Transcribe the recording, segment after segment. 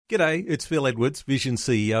G'day, it's Phil Edwards, Vision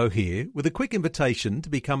CEO here, with a quick invitation to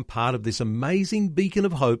become part of this amazing beacon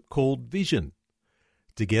of hope called Vision.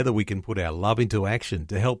 Together we can put our love into action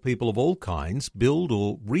to help people of all kinds build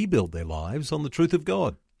or rebuild their lives on the truth of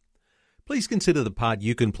God. Please consider the part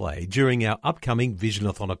you can play during our upcoming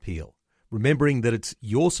Visionathon appeal, remembering that it's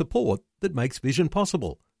your support that makes Vision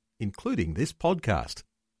possible, including this podcast.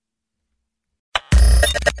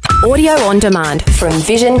 Audio on demand from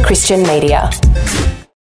Vision Christian Media.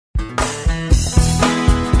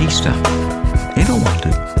 Easter. Ever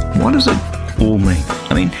wondered, what does it all mean?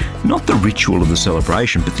 I mean, not the ritual of the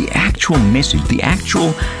celebration, but the actual message, the actual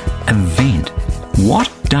event.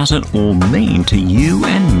 What does it all mean to you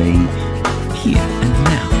and me here and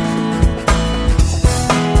now?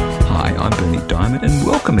 Hi, I'm Bernie Diamond, and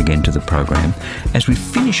welcome again to the program as we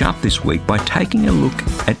finish up this week by taking a look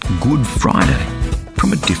at Good Friday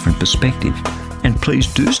from a different perspective. And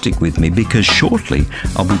please do stick with me, because shortly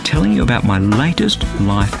I'll be telling you about my latest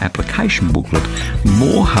life application booklet,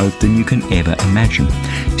 More Hope Than You Can Ever Imagine.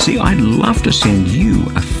 See, I'd love to send you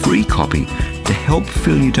a free copy to help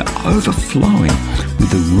fill you to overflowing with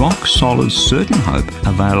the rock-solid certain hope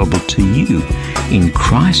available to you in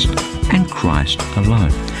Christ and Christ alone.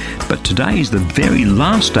 But today is the very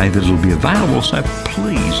last day that it'll be available, so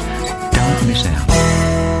please don't miss out.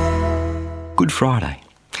 Good Friday.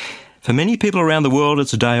 For many people around the world,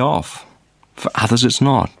 it's a day off. For others, it's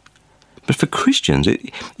not. But for Christians,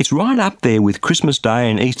 it's right up there with Christmas Day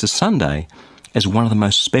and Easter Sunday as one of the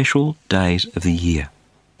most special days of the year.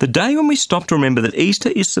 The day when we stop to remember that Easter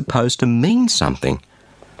is supposed to mean something.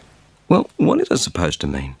 Well, what is it supposed to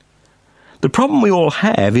mean? The problem we all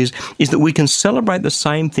have is that we can celebrate the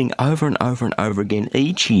same thing over and over and over again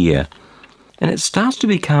each year. And it starts to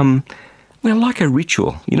become, well, like a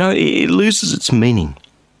ritual. You know, it loses its meaning.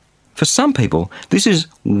 For some people, this is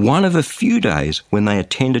one of a few days when they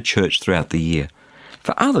attend a church throughout the year.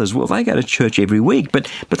 For others, well, they go to church every week, but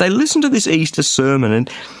they listen to this Easter sermon and,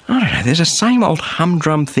 I don't know, there's the same old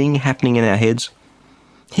humdrum thing happening in our heads.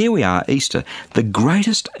 Here we are, Easter, the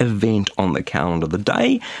greatest event on the calendar, the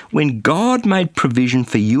day when God made provision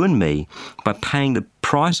for you and me by paying the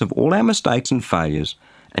price of all our mistakes and failures.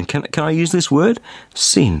 And can I use this word?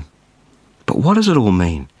 Sin. But what does it all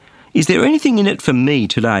mean? Is there anything in it for me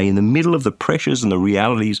today in the middle of the pressures and the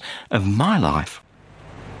realities of my life?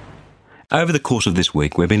 Over the course of this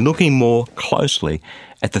week, we've been looking more closely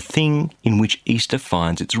at the thing in which Easter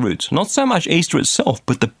finds its roots. Not so much Easter itself,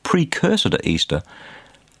 but the precursor to Easter,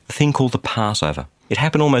 the thing called the Passover. It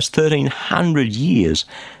happened almost 1,300 years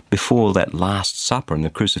before that Last Supper and the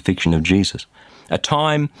crucifixion of Jesus, a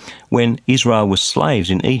time when Israel was slaves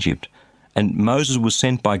in Egypt. And Moses was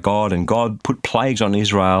sent by God, and God put plagues on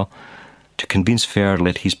Israel to convince Pharaoh to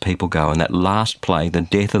let his people go. And that last plague, the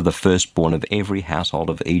death of the firstborn of every household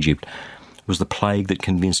of Egypt, was the plague that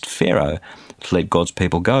convinced Pharaoh to let God's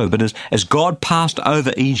people go. But as God passed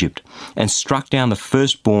over Egypt and struck down the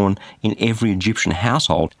firstborn in every Egyptian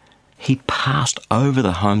household, he passed over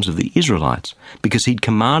the homes of the Israelites, because he'd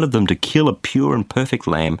commanded them to kill a pure and perfect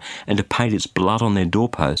lamb and to paint its blood on their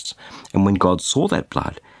doorposts. And when God saw that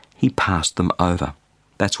blood, he passed them over.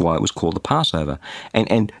 That's why it was called the Passover.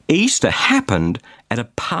 And Easter happened at a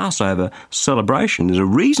Passover celebration. There's a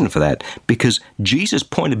reason for that, because Jesus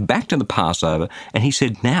pointed back to the Passover and he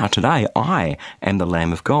said, now, today, I am the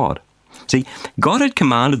Lamb of God. See, God had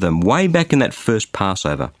commanded them way back in that first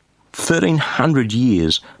Passover, 1,300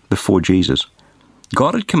 years before Jesus.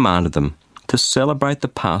 God had commanded them to celebrate the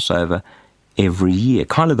Passover every year,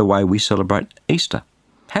 kind of the way we celebrate Easter.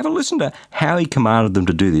 Have a listen to how he commanded them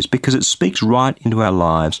to do this, because it speaks right into our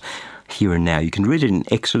lives here and now. You can read it in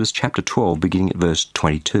Exodus chapter 12, beginning at verse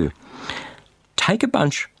 22. Take a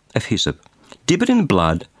bunch of hyssop, dip it in the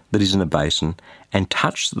blood that is in a basin, and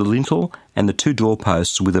touch the lintel and the two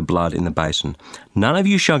doorposts with the blood in the basin. None of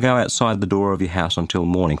you shall go outside the door of your house until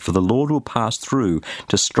morning, for the Lord will pass through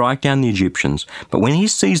to strike down the Egyptians. But when he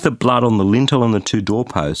sees the blood on the lintel and the two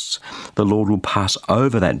doorposts, the Lord will pass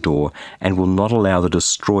over that door and will not allow the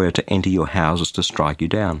destroyer to enter your houses to strike you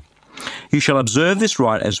down. You shall observe this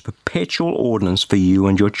rite as a perpetual ordinance for you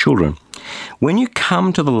and your children. When you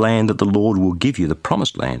come to the land that the Lord will give you, the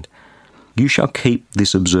promised land, you shall keep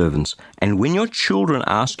this observance. And when your children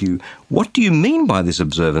ask you, what do you mean by this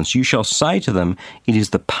observance? You shall say to them, it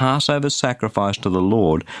is the Passover sacrifice to the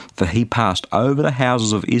Lord, for he passed over the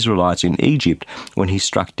houses of Israelites in Egypt when he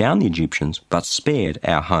struck down the Egyptians, but spared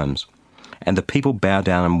our homes. And the people bowed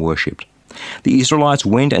down and worshipped. The Israelites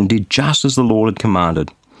went and did just as the Lord had commanded.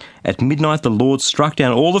 At midnight the Lord struck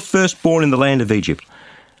down all the firstborn in the land of Egypt,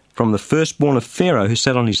 from the firstborn of Pharaoh who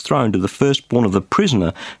sat on his throne to the firstborn of the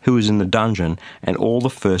prisoner who was in the dungeon, and all the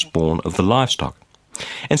firstborn of the livestock.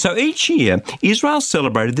 And so each year, Israel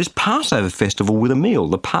celebrated this Passover festival with a meal,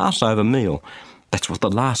 the Passover meal. That's what the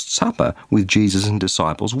Last Supper with Jesus and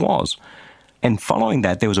disciples was. And following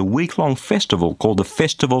that, there was a week-long festival called the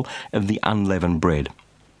Festival of the Unleavened Bread.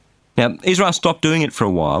 Now, Israel stopped doing it for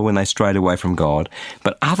a while when they strayed away from God,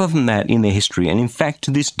 but other than that in their history, and in fact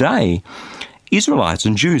to this day, Israelites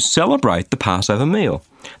and Jews celebrate the Passover meal.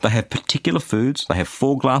 They have particular foods, they have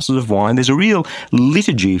 4 glasses of wine, there's a real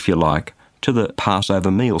liturgy, if you like, to the Passover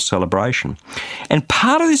meal celebration. And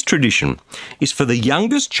part of this tradition is for the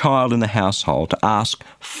youngest child in the household to ask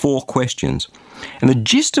 4 questions. And the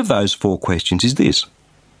gist of those 4 questions is this: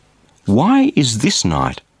 why is this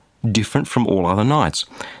night different from all other nights?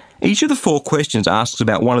 Each of the 4 questions asks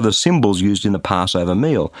about one of the symbols used in the Passover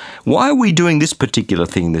meal. Why are we doing this particular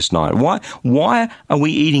thing this night? Why are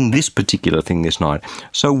we eating this particular thing this night?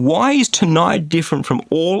 So why is tonight different from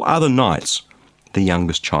all other nights? The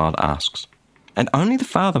youngest child asks. And only the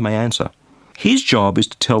father may answer. His job is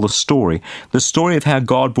to tell the story of how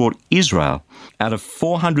God brought Israel out of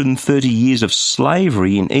 430 years of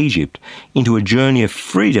slavery in Egypt into a journey of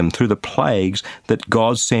freedom through the plagues that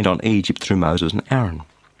God sent on Egypt through Moses and Aaron.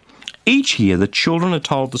 Each year, the children are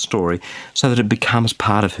told the story so that it becomes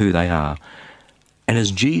part of who they are. And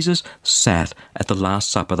as Jesus sat at the Last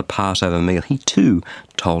Supper, the Passover meal, he too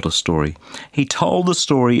told a story. He told the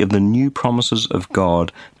story of the new promises of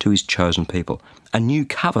God to his chosen people. A new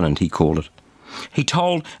covenant, he called it. He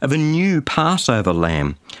told of a new Passover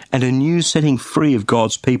lamb and a new setting free of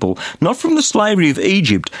God's people, not from the slavery of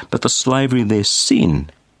Egypt, but the slavery of their sin,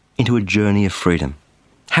 into a journey of freedom.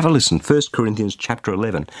 Have a listen, 1 Corinthians chapter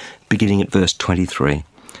 11, beginning at verse 23.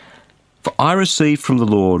 For I received from the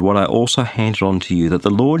Lord what I also handed on to you, that the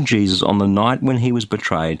Lord Jesus, on the night when he was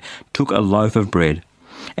betrayed, took a loaf of bread.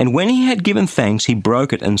 And when he had given thanks, he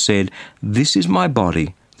broke it and said, "This is my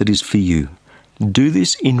body that is for you. Do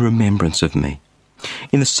this in remembrance of me."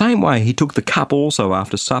 In the same way, he took the cup also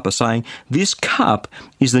after supper, saying, "This cup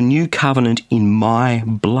is the new covenant in my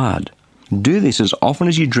blood. Do this as often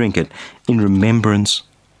as you drink it in remembrance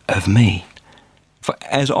of me. For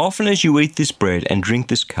as often as you eat this bread and drink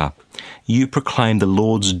this cup, you proclaim the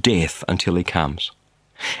Lord's death until he comes."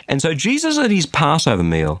 And so Jesus at his Passover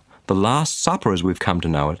meal, the Last Supper as we've come to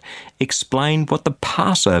know it, explained what the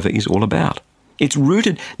Passover is all about. It's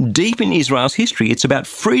rooted deep in Israel's history. It's about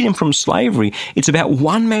freedom from slavery. It's about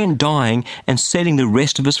one man dying and setting the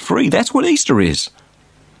rest of us free. That's what Easter is.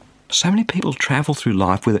 So many people travel through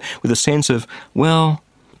life with a sense of, well,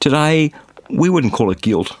 today we wouldn't call it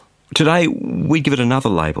guilt. Today we'd give it another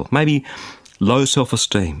label, maybe low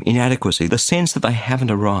self-esteem, inadequacy, the sense that they haven't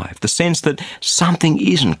arrived, the sense that something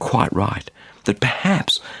isn't quite right, that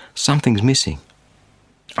perhaps something's missing.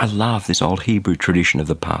 I love this old Hebrew tradition of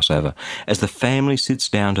the Passover, as the family sits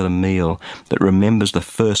down to the meal that remembers the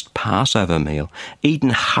first Passover meal,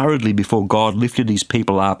 eaten hurriedly before God lifted his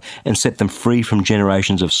people up and set them free from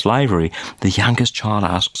generations of slavery. The youngest child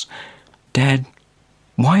asks, "Dad,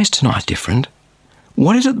 why is tonight different?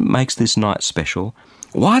 What is it that makes this night special?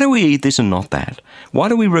 Why do we eat this and not that? Why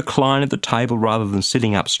do we recline at the table rather than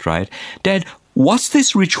sitting up straight? Dad, what's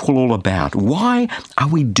this ritual all about? Why are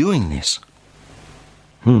we doing this?"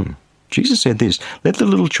 Jesus said this, "Let the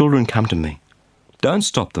little children come to me. Don't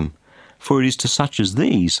stop them, for it is to such as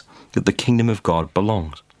these that the kingdom of God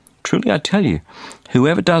belongs. Truly I tell you,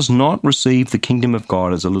 whoever does not receive the kingdom of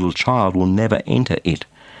God as a little child will never enter it."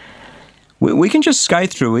 We can just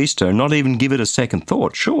skate through Easter and not even give it a second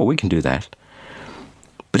thought. Sure, we can do that.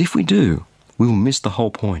 But if we do, we will miss the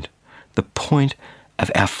whole point. The point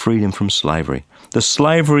of our freedom from slavery. The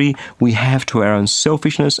slavery we have to our own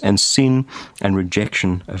selfishness and sin and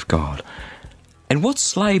rejection of God. And what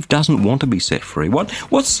slave doesn't want to be set free?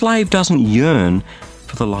 What slave doesn't yearn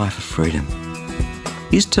for the life of freedom?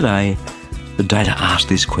 Is today the day to ask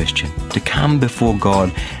this question? To come before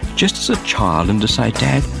God just as a child and to say,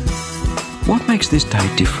 "Dad, what makes this day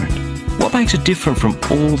different? What makes it different from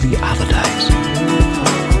all the other days?"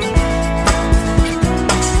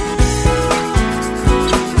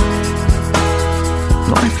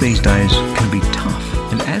 Life these days can be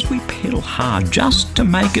tough, and as we pedal hard just to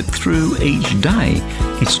make it through each day,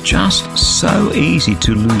 it's just so easy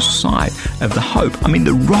to lose sight of the hope,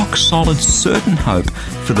 the rock-solid, certain hope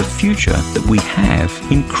for the future that we have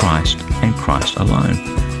in Christ and Christ alone.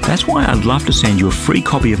 That's why I'd love to send you a free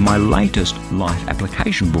copy of my latest life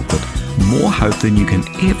application booklet, More Hope Than You Can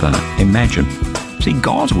Ever Imagine. See,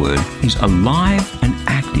 God's Word is alive and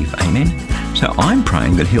active, amen? So I'm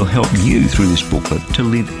praying that He'll help you through this booklet to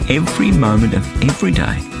live every moment of every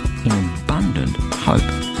day in abundant hope.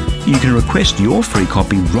 You can request your free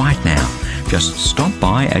copy right now. Just stop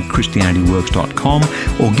by at ChristianityWorks.com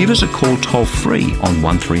or give us a call toll-free on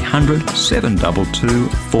 1300 722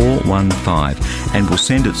 415 and we'll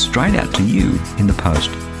send it straight out to you in the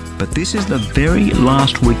post. But this is the very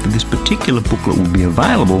last week that this particular booklet will be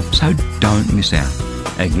available, so don't miss out.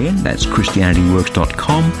 Again, that's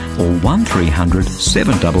ChristianityWorks.com or 1300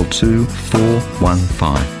 722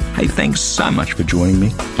 415. Hey, thanks so much for joining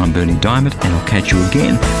me. I'm Berni Dymet, and I'll catch you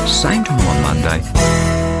again, same time on Monday,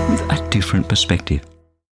 with a different perspective.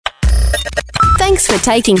 Thanks for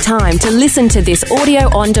taking time to listen to this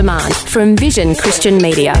audio on demand from Vision Christian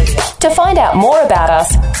Media. To find out more about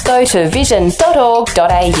us, go to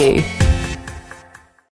vision.org.au.